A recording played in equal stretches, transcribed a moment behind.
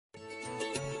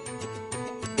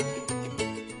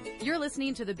You're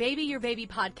listening to the Baby Your Baby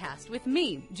podcast with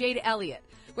me, Jade Elliott,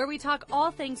 where we talk all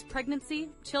things pregnancy,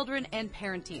 children, and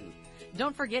parenting.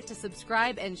 Don't forget to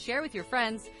subscribe and share with your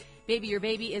friends. Baby Your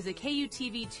Baby is a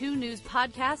KUTV2 News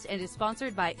podcast and is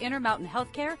sponsored by Intermountain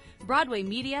Healthcare, Broadway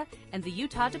Media, and the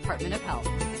Utah Department of Health.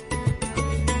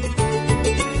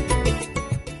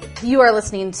 You are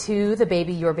listening to the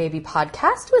Baby Your Baby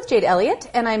podcast with Jade Elliott,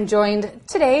 and I'm joined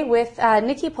today with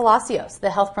Nikki Palacios, the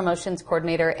Health Promotions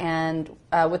Coordinator and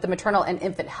with the Maternal and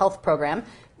Infant Health Program.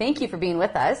 Thank you for being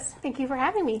with us. Thank you for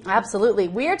having me. Absolutely.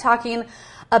 We are talking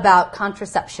about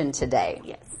contraception today.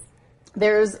 Yes.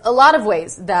 There's a lot of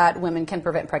ways that women can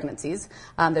prevent pregnancies.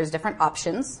 There's different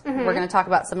options. Mm-hmm. We're going to talk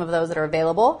about some of those that are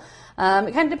available.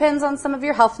 It kind of depends on some of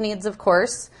your health needs, of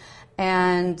course,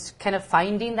 and kind of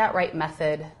finding that right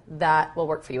method that will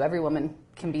work for you. Every woman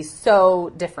can be so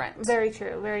different. Very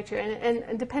true, very true.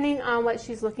 And depending on what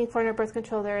she's looking for in her birth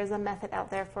control, there is a method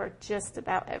out there for just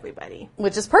about everybody.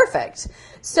 Which is perfect.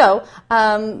 So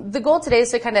the goal today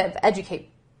is to kind of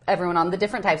educate everyone on the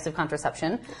different types of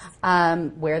contraception,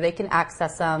 where they can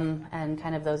access them, and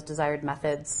kind of those desired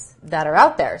methods that are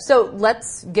out there. So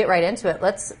let's get right into it.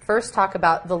 Let's first talk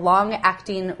about the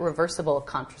long-acting reversible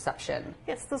contraception.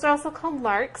 Yes, those are also called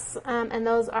LARCs, and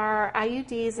those are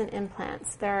IUDs and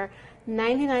implants. They're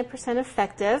 99%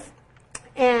 effective,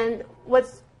 and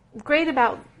what's great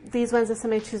about these ones, if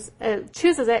somebody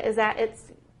chooses it, is that it's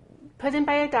put in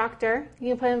by a doctor. You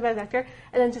can put it in by a doctor,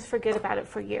 and then just forget about it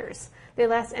for years. They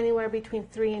last anywhere between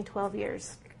 3 and 12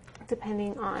 years,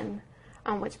 depending on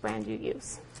which brand you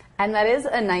use. And that is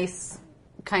a nice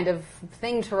kind of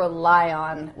thing to rely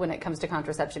on when it comes to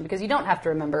contraception, because you don't have to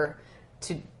remember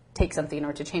to take something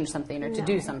or to change something or to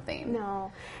do something.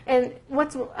 No. And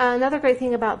what's another great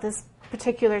thing about this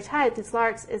particular type, these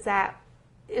LARCs, is that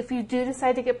if you do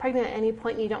decide to get pregnant at any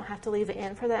point, you don't have to leave it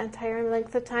in for the entire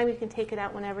length of time. You can take it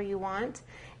out whenever you want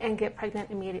and get pregnant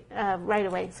right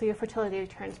away. So your fertility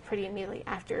returns pretty immediately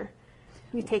after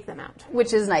you take them out.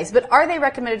 Which is nice. But are they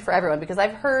recommended for everyone? Because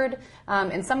I've heard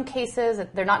in some cases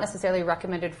that they're not necessarily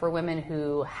recommended for women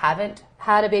who haven't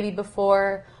had a baby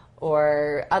before,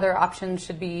 or other options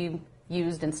should be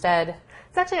used instead.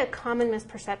 It's actually a common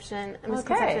misconception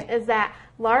is that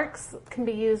LARCs can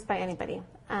be used by anybody.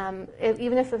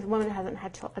 Even if a woman hasn't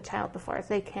had a child before,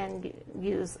 they can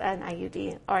use an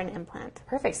IUD or an implant.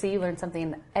 Perfect. So you learn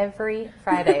something every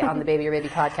Friday on the Baby Your Baby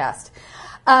podcast.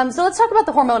 So let's talk about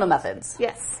the hormonal methods.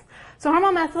 Yes. So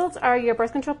hormonal methods are your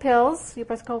birth control pills, your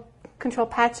birth control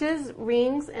patches,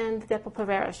 rings, and the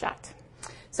Depo-Provera shot.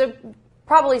 So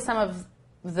probably some of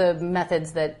the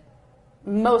methods that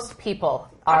most people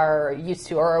are used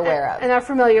to or aware of. And are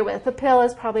familiar with. The pill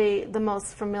is probably the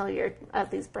most familiar of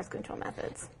these birth control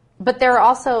methods. But there are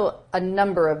also a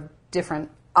number of different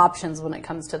options when it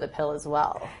comes to the pill as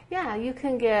well. Yeah, you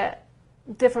can get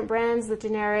different brands, the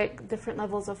generic, different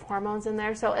levels of hormones in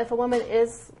there. So if a woman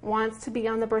wants to be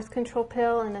on the birth control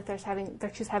pill, and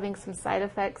if she's having some side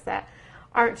effects that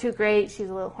aren't too great, she's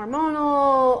a little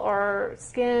hormonal, or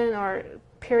skin or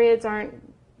periods are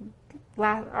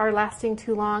lasting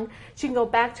too long, she can go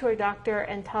back to her doctor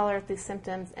and tell her these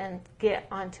symptoms and get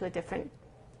onto a different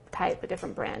type, a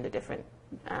different brand, a different...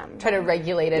 Try to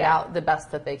regulate it out the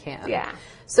best that they can. Yeah.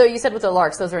 So you said with the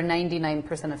LARCs, those are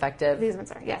 99% effective. These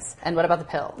ones are, yes. And what about the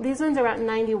pill? These ones are about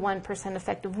 91%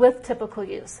 effective with typical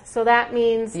use. So that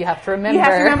means... You have to remember. You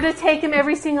have to remember to take them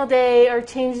every single day, or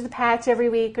change the patch every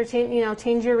week, or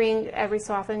change your ring every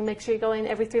so often. Make sure you go in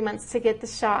every 3 months to get the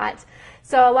shot.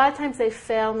 So a lot of times they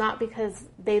fail, not because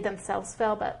they themselves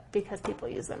fail, but because people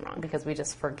use them wrong. Because we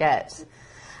just forget.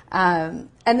 And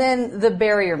then the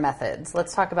barrier methods.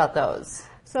 Let's talk about those.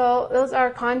 So those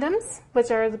are condoms, which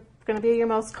are going to be your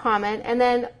most common. And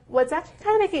then what's actually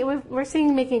kind of we're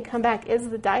seeing making a comeback is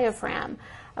the diaphragm.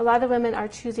 A lot of women are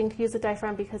choosing to use the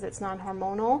diaphragm because it's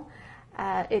non-hormonal.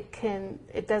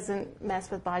 It doesn't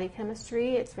mess with body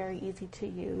chemistry. It's very easy to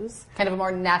use. Kind of a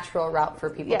more natural route for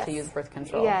people to use birth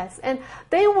control. Yes, and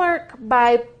they work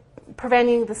by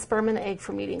preventing the sperm and the egg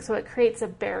from meeting, so it creates a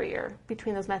barrier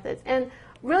between those methods. And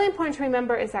really important to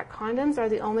remember is that condoms are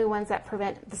the only ones that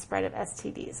prevent the spread of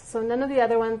STDs. So none of the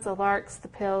other ones, the LARCs, the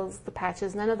pills, the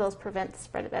patches, none of those prevent the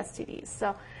spread of STDs.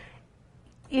 So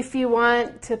if you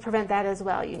want to prevent that as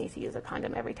well, you need to use a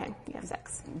condom every time you have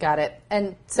sex. Got it.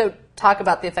 And so talk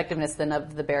about the effectiveness then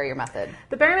of the barrier method.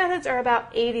 The barrier methods are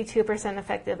about 82%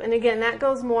 effective. And again, that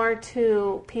goes more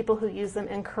to people who use them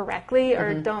incorrectly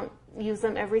or don't use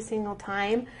them every single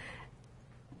time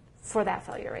for that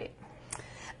failure rate.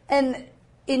 And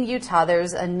in Utah,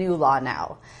 there's a new law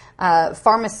now.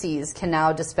 Pharmacies can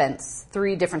now dispense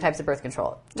 3 different types of birth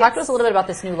control. Talk to us a little bit about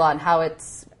this new law and how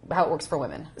it's how it works for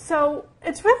women? So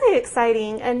it's really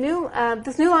exciting.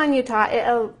 This new law in Utah,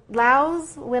 it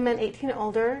allows women 18 and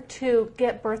older to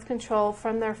get birth control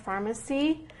from their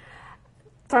pharmacist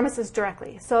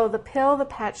directly. So the pill, the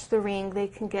patch, the ring, they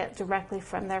can get directly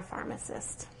from their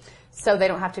pharmacist. So they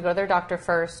don't have to go to their doctor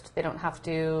first. They don't have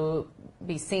to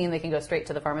be seen. They can go straight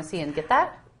to the pharmacy and get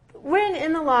that? When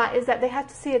in the law is that they have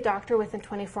to see a doctor within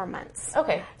 24 months.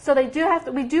 Okay. So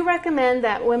we do recommend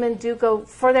that women do go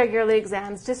for their yearly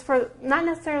exams, just for not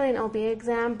necessarily an OB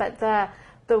exam, but the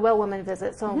well woman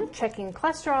visit. So checking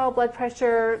cholesterol, blood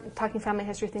pressure, talking family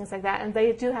history, things like that. And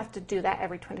they do have to do that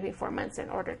every 24 months in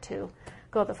order to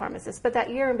go to the pharmacist. But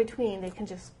that year in between, they can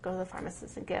just go to the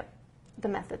pharmacist and get the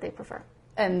method they prefer.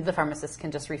 And the pharmacist can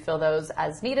just refill those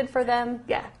as needed for them?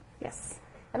 Yeah. Yes.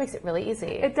 That makes it really easy.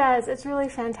 It does. It's really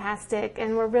fantastic,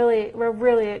 and we're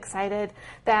really excited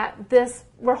that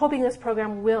we're hoping this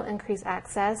program will increase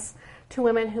access to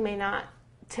women who may not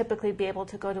typically be able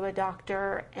to go to a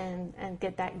doctor and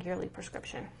get that yearly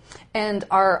prescription. And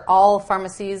are all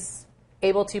pharmacies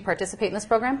able to participate in this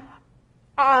program?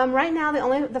 Right now,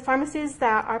 the pharmacies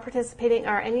that are participating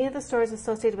are any of the stores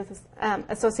associated with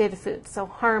Associated Foods, so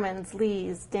Harmon's,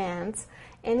 Lee's, Dan's,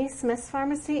 any Smith's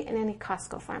Pharmacy, and any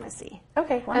Costco Pharmacy.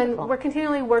 Okay, wonderful. And we're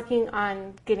continually working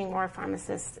on getting more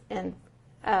pharmacists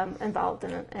involved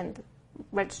and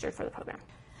registered for the program.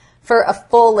 For a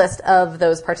full list of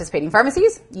those participating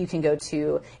pharmacies, you can go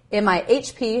to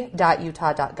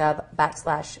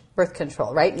mihp.utah.gov/birth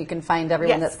control, right? You can find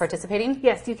everyone that's participating?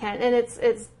 Yes, you can. And it's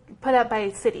put up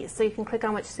by cities, so you can click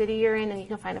on which city you're in and you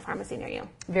can find a pharmacy near you.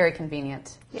 Very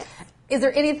convenient. Yes. Is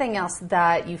there anything else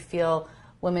that you feel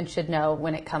women should know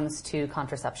when it comes to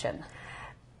contraception?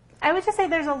 I would just say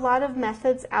there's a lot of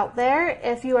methods out there.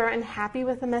 If you are unhappy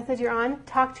with the method you're on,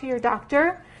 talk to your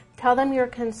doctor, tell them your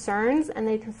concerns, and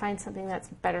they can find something that's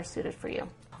better suited for you.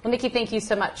 Well, Nikki, thank you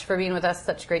so much for being with us.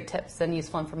 Such great tips and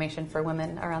useful information for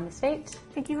women around the state.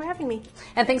 Thank you for having me.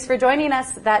 And thanks for joining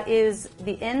us. That is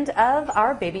the end of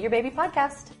our Baby Your Baby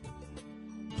podcast.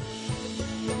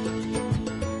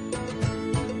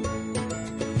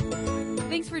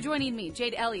 Thanks for joining me,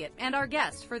 Jade Elliott, and our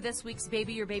guest for this week's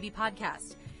Baby Your Baby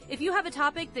podcast. If you have a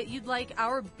topic that you'd like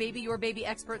our Baby Your Baby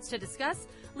experts to discuss,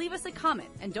 leave us a comment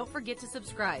and don't forget to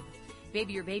subscribe.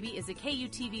 Baby Your Baby is a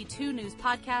KUTV2 news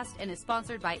podcast and is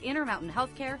sponsored by Intermountain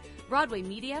Healthcare, Broadway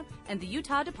Media, and the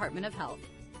Utah Department of Health.